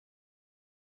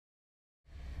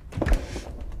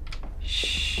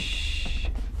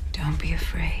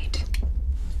afraid.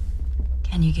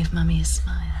 Can you give Mummy a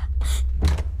smile?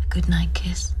 A goodnight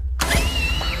kiss?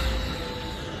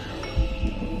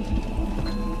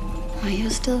 Oh, you're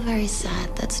still very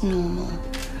sad. That's normal.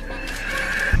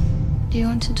 Do you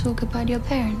want to talk about your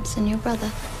parents and your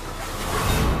brother?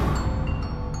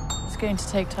 It's going to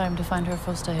take time to find her a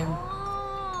foster home.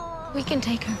 We can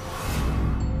take her.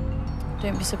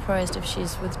 Don't be surprised if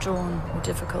she's withdrawn or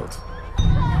difficult.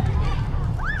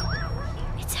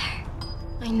 It's her.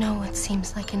 I know it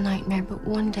seems like a nightmare, but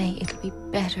one day it'll be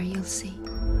better, you'll see.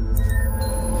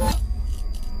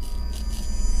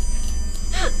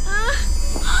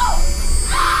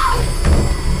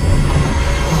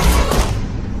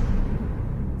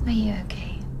 Are you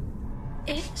okay?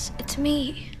 It's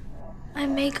me. I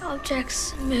make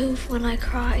objects move when I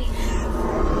cry.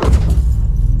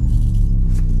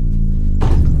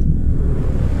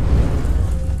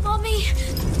 Mommy!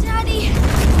 Daddy!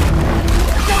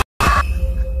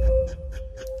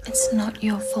 It's not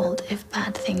your fault if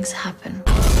bad things happen.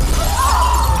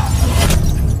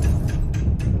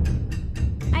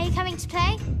 Are you coming to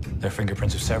play? There are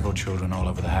fingerprints of several children all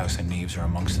over the house, and Neve's are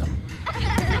amongst them.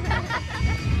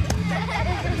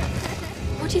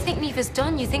 What do you think Neve has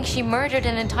done? You think she murdered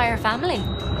an entire family?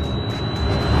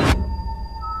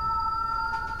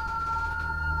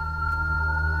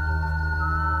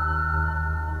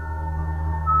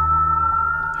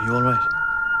 Are you all right?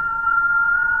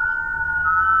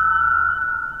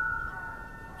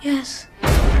 Yes.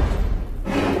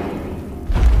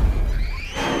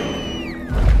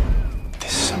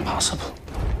 This is impossible.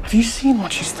 Have you seen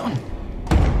what she's done?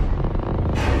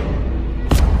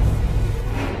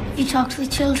 You talk to the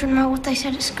children about what they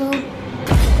said at school.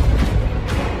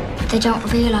 They don't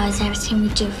realise everything we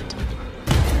do for them.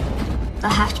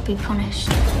 They'll have to be punished.